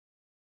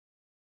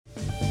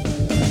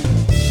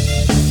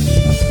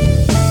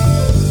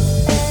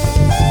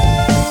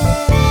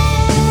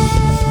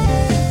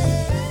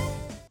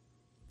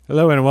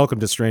Hello and welcome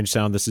to Strange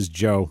Sound. This is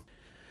Joe.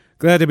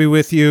 Glad to be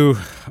with you.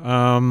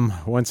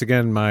 Once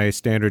again, my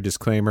standard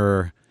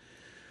disclaimer.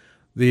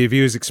 The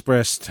views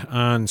expressed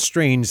on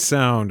Strange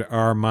Sound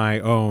are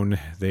my own.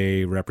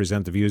 They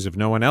represent the views of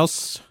no one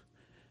else.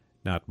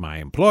 Not my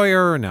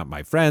employer, not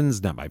my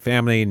friends, not my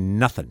family,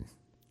 nothing.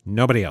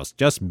 Nobody else.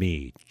 Just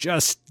me.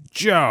 Just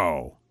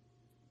Joe.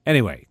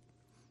 Anyway,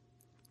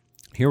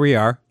 here we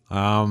are.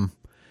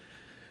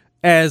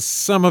 As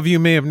some of you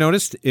may have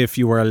noticed, if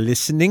you're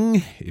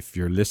listening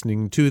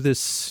to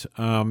this,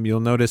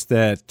 you'll notice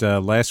that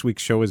last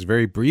week's show was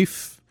very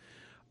brief.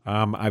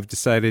 I've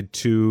decided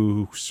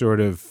to sort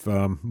of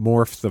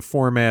morph the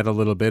format a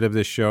little bit of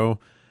this show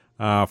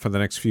for the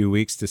next few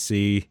weeks to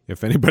see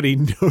if anybody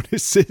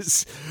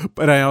notices.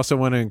 But I also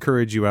want to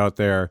encourage you out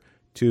there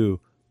to,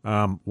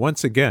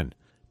 once again,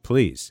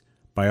 please,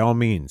 by all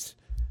means,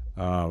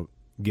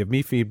 give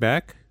me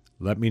feedback.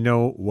 Let me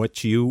know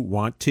what you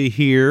want to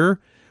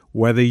hear.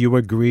 Whether you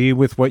agree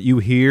with what you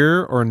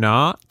hear or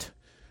not,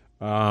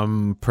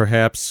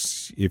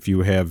 perhaps if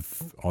you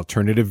have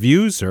alternative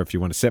views or if you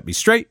want to set me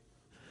straight,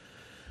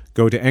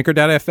 go to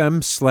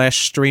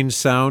anchor.fm/strange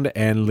sound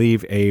and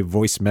leave a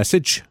voice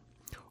message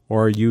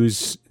or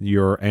use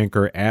your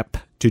Anchor app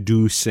to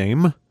do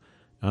same.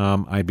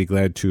 I'd be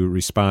glad to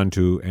respond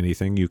to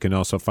anything. You can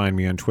also find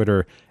me on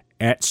Twitter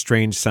at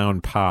Strange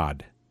Sound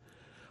Pod.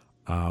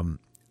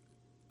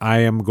 I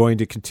am going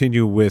to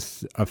continue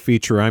with a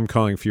feature I'm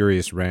calling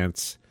Furious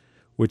Rants,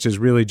 which is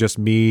really just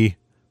me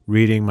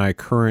reading my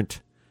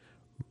current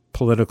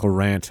political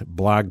rant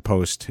blog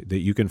post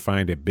that you can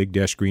find at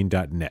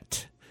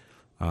big-green.net.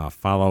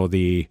 Follow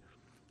the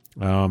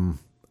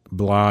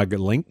blog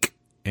link,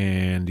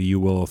 and you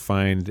will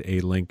find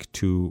a link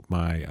to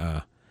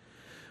my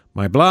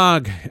my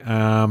blog,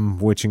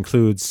 which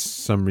includes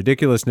some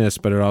ridiculousness,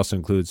 but it also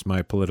includes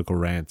my political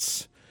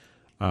rants.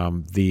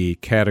 The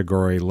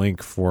category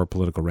link for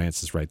political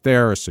rants is right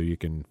there, so you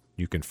can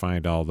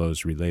find all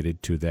those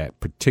related to that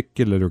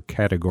particular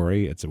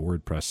category. It's a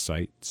WordPress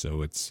site,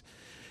 so it's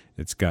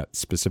got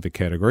specific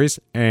categories.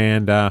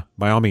 And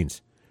by all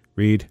means,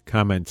 read,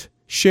 comment,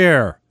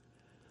 share,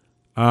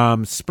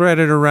 spread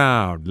it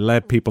around,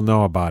 let people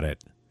know about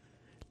it.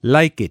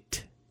 Like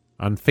it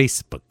on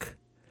Facebook,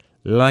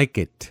 like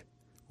it,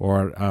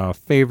 or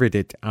favorite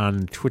it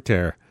on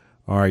Twitter,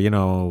 or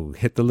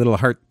hit the little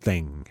heart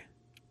thing.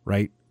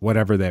 Right?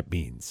 Whatever that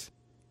means.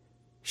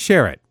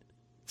 Share it.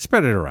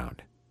 Spread it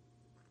around.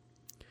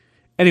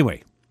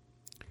 Anyway,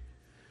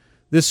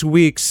 this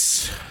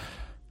week's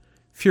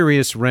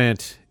Furious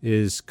Rant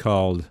is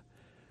called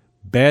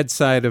Bad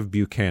Side of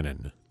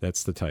Buchanan.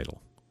 That's the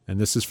title. And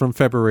this is from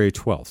February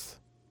 12th.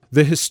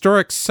 The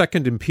historic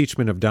second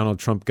impeachment of Donald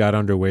Trump got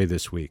underway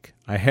this week.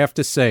 I have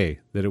to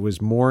say that it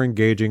was more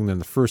engaging than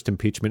the first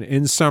impeachment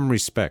in some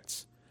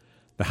respects.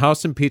 The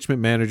House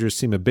impeachment managers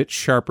seem a bit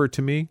sharper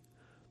to me,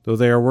 though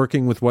they are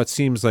working with what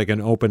seems like an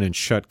open and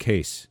shut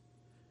case.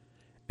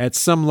 At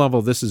some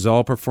level, this is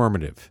all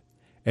performative,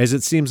 as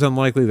it seems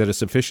unlikely that a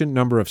sufficient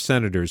number of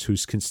senators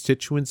whose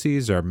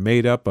constituencies are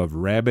made up of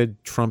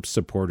rabid Trump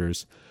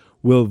supporters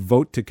will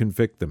vote to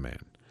convict the man.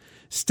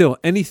 Still,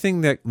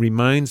 anything that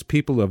reminds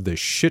people of the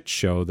shit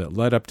show that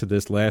led up to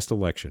this last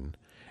election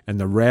and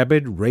the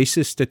rabid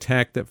racist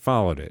attack that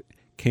followed it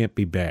can't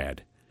be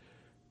bad.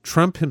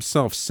 Trump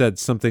himself said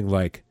something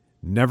like,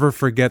 "Never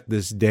forget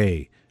this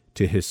day,"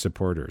 to his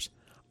supporters.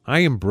 I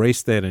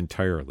embrace that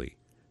entirely.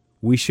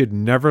 We should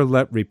never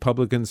let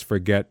Republicans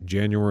forget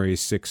January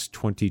 6,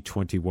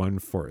 2021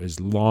 for as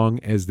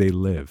long as they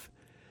live.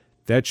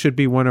 That should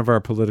be one of our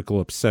political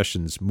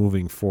obsessions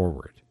moving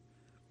forward.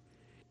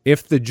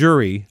 If the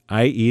jury,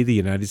 i.e. the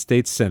United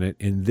States Senate,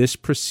 in this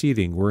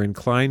proceeding were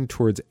inclined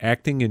towards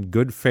acting in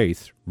good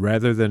faith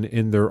rather than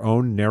in their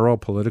own narrow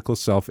political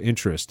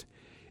self-interest,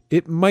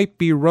 it might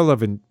be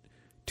relevant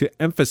to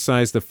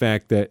emphasize the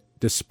fact that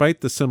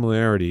despite the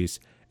similarities,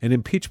 an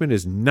impeachment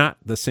is not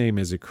the same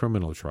as a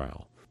criminal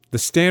trial. The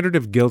standard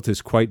of guilt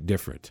is quite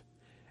different,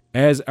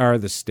 as are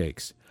the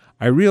stakes.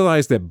 I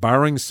realize that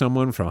barring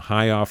someone from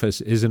high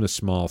office isn't a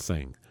small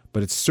thing,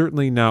 but it's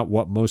certainly not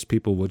what most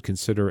people would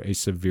consider a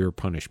severe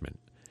punishment.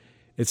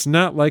 It's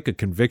not like a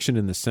conviction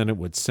in the Senate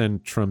would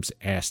send Trump's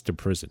ass to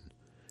prison.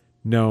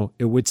 No,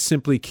 it would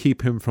simply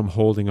keep him from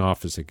holding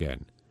office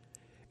again.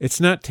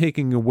 It's not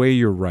taking away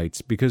your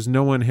rights because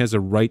no one has a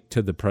right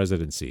to the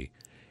presidency.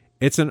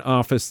 It's an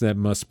office that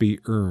must be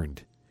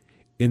earned.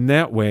 In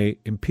that way,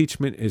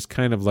 impeachment is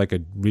kind of like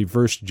a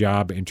reverse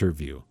job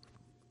interview.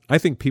 I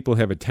think people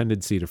have a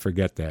tendency to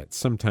forget that,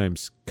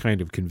 sometimes kind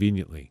of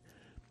conveniently.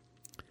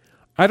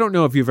 I don't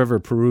know if you've ever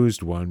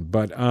perused one,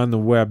 but on the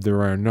web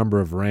there are a number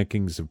of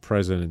rankings of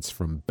presidents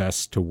from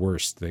best to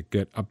worst that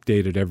get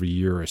updated every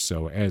year or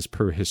so as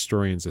per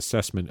historians'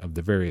 assessment of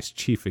the various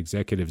chief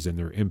executives and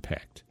their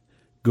impact,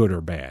 good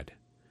or bad.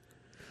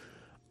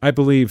 I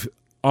believe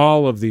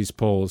all of these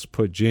polls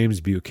put James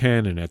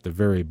Buchanan at the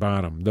very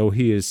bottom, though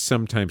he is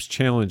sometimes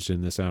challenged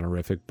in this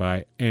honorific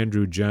by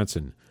Andrew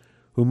Johnson,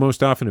 who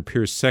most often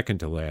appears second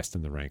to last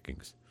in the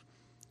rankings.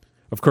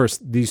 Of course,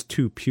 these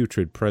two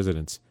putrid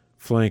presidents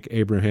flank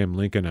Abraham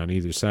Lincoln on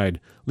either side,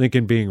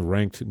 Lincoln being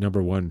ranked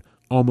number one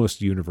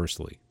almost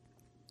universally.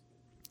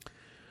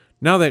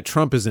 Now that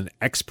Trump is an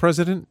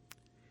ex-president,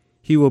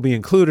 he will be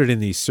included in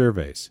these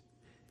surveys.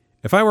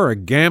 If I were a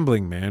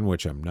gambling man,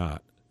 which I'm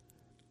not,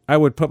 I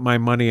would put my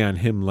money on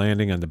him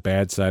landing on the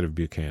bad side of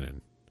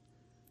Buchanan.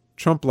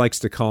 Trump likes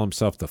to call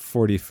himself the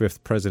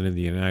 45th president of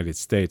the United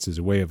States as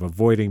a way of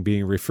avoiding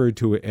being referred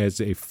to as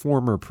a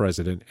former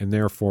president and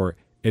therefore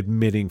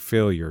admitting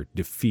failure,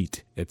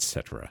 defeat,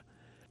 etc.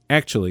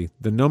 Actually,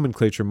 the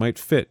nomenclature might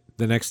fit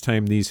the next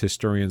time these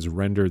historians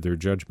render their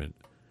judgment.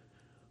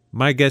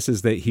 My guess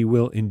is that he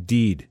will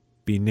indeed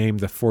be named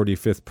the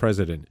 45th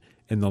president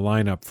in the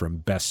lineup from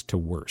best to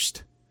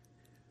worst.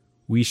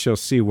 We shall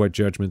see what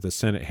judgment the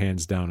Senate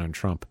hands down on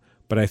Trump,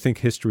 but I think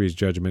history's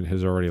judgment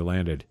has already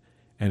landed,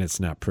 and it's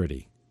not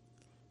pretty.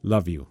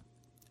 Love you,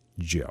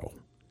 Joe.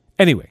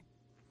 Anyway,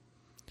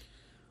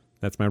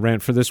 that's my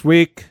rant for this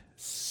week,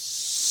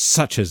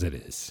 such as it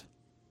is.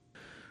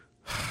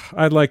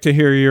 I'd like to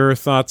hear your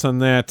thoughts on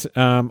that.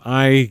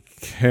 I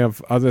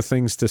have other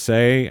things to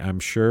say, I'm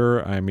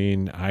sure. I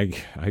mean,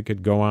 I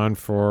could go on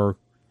for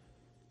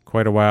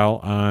quite a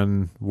while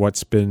on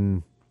what's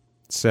been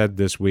said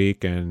this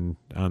week and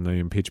on the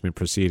impeachment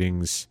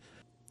proceedings.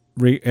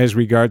 As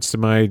regards to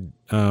my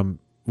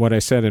what I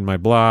said in my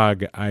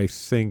blog, I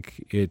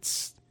think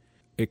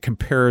it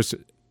compares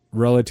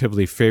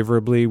relatively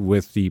favorably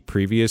with the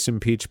previous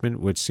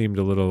impeachment, which seemed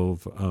a little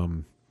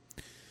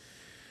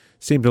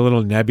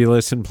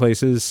nebulous in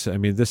places. I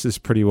mean, this is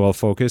pretty well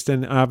focused,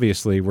 and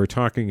obviously we're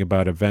talking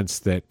about events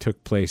that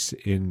took place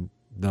in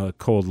the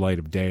cold light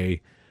of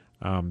day,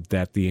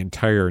 that the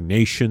entire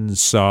nation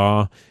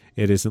saw.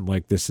 It isn't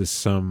like this is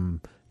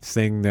some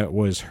thing that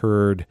was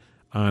heard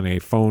on a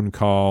phone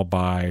call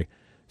by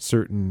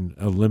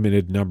a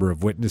limited number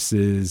of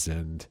witnesses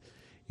and,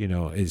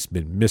 it's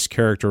been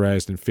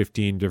mischaracterized in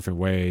 15 different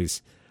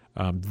ways.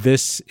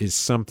 This is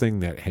something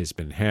that has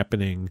been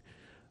happening.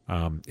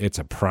 It's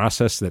a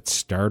process that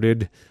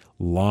started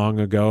long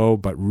ago,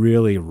 but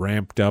really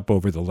ramped up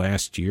over the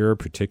last year,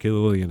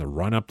 particularly in the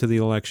run-up to the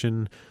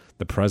election.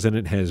 The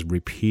president has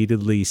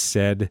repeatedly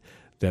said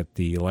that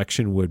the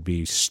election would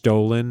be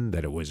stolen,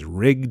 that it was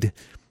rigged,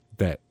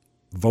 that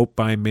vote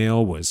by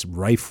mail was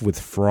rife with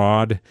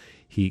fraud.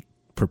 He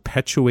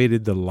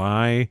perpetuated the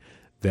lie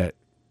that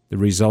the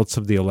results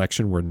of the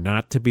election were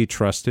not to be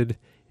trusted.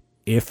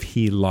 If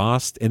he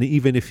lost, and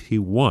even if he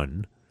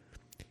won,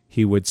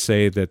 he would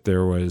say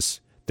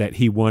that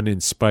he won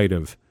in spite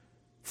of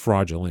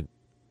fraudulent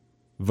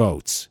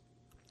votes,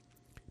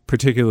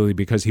 particularly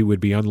because he would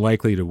be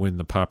unlikely to win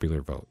the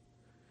popular vote.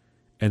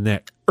 And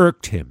that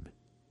irked him.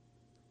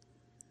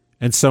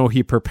 And so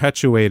he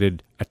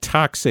perpetuated a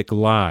toxic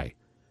lie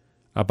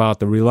about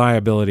the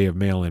reliability of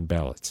mail-in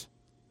ballots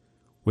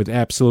with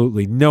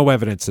absolutely no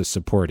evidence to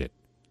support it.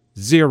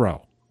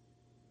 Zero.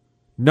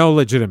 No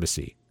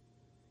legitimacy.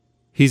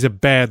 He's a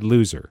bad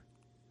loser.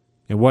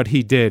 And what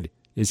he did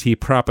is he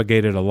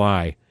propagated a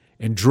lie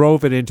and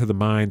drove it into the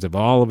minds of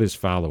all of his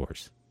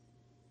followers.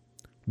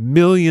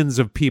 Millions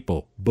of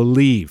people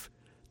believe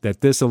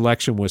that this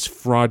election was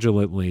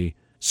fraudulently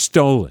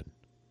stolen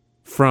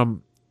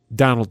from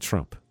Donald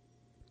Trump.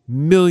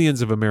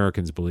 Millions of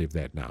Americans believe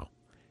that now.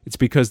 It's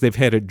because they've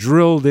had it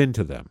drilled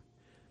into them.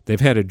 They've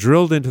had it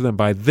drilled into them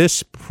by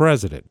this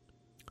president,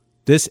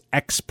 this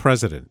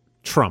ex-president,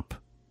 Trump.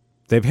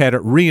 They've had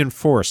it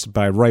reinforced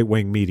by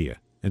right-wing media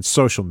and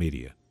social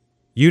media.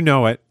 You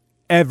know it.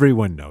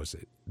 Everyone knows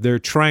it. They're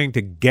trying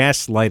to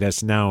gaslight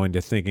us now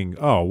into thinking,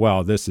 oh,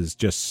 well, this is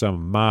just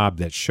some mob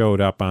that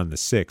showed up on the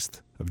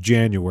 6th of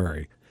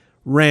January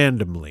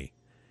randomly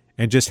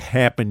and just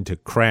happened to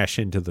crash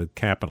into the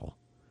Capitol.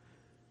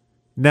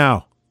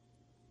 Now,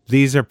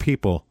 these are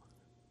people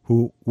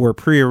who were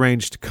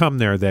prearranged to come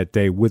there that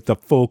day with the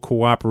full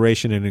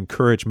cooperation and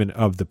encouragement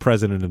of the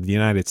President of the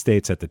United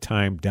States at the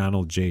time,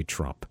 Donald J.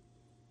 Trump.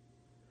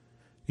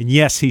 And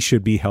yes, he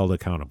should be held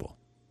accountable.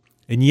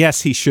 And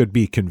yes, he should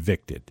be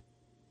convicted.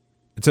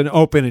 It's an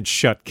open and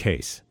shut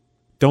case.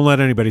 Don't let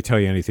anybody tell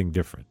you anything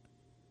different.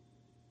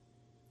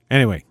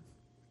 Anyway,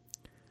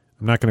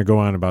 I'm not going to go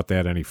on about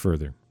that any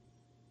further.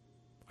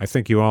 I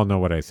think you all know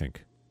what I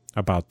think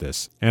about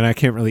this, and I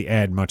can't really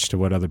add much to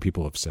what other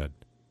people have said.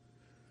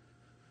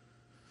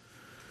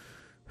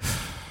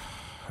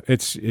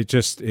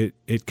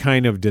 It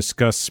kind of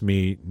disgusts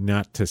me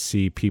not to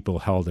see people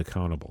held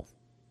accountable.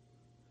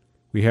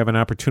 We have an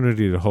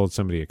opportunity to hold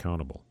somebody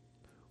accountable.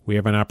 We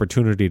have an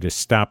opportunity to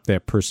stop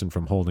that person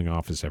from holding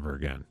office ever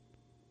again.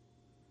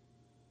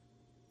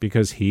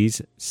 Because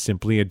he's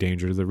simply a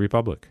danger to the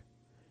republic.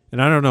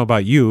 And I don't know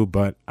about you,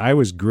 but I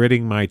was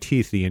gritting my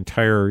teeth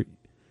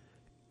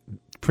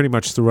pretty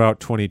much throughout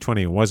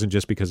 2020. It wasn't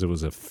just because it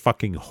was a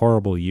fucking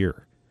horrible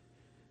year.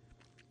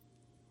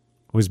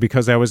 It was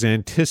because I was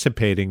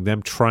anticipating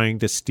them trying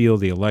to steal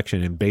the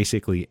election and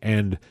basically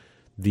end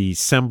the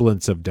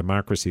semblance of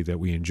democracy that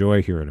we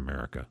enjoy here in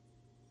America.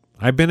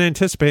 I've been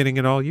anticipating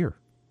it all year.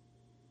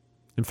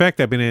 In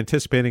fact, I've been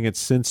anticipating it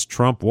since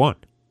Trump won.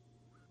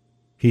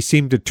 He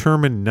seemed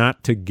determined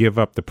not to give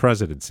up the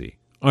presidency,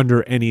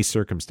 under any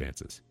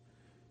circumstances.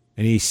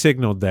 And he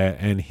signaled that,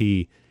 and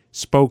he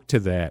spoke to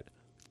that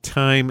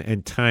time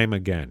and time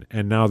again.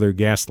 And now they're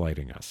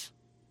gaslighting us.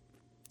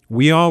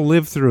 We all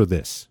live through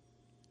this.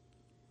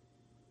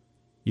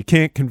 You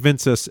can't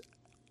convince us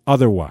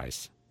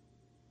otherwise.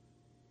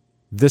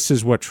 This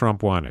is what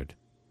Trump wanted.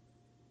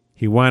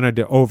 He wanted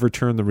to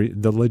overturn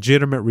the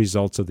legitimate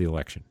results of the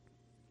election.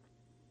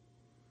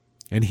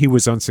 And he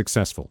was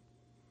unsuccessful.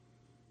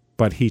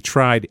 But he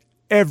tried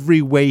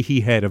every way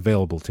he had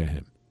available to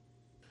him.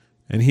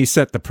 And he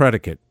set the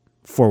predicate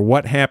for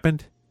what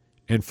happened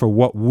and for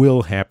what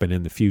will happen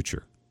in the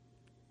future.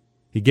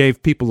 He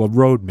gave people a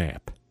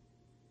roadmap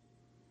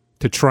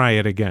to try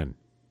it again.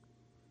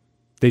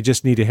 They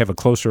just need to have a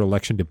closer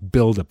election to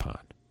build upon.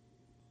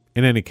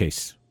 In any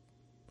case,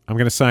 I'm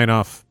going to sign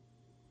off.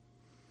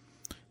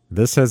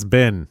 This has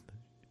been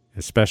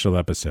a special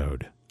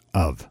episode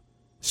of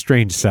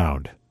Strange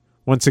Sound.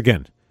 Once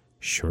again,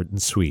 short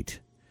and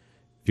sweet.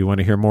 If you want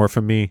to hear more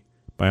from me,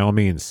 by all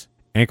means,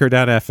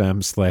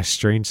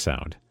 anchor.fm/strange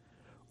sound,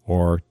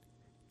 or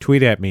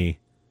tweet at me,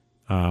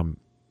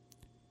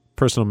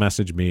 personal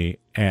message me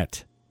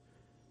at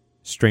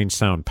Strange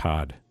Sound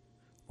Pod,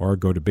 or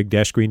go to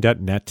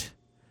big-green.net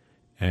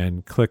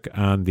and click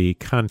on the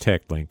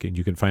contact link, and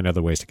you can find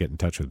other ways to get in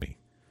touch with me.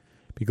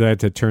 Be glad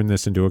to turn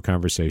this into a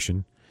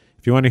conversation.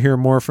 If you want to hear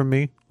more from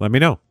me, let me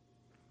know.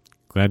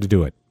 Glad to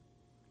do it.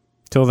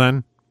 Till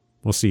then,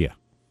 we'll see ya.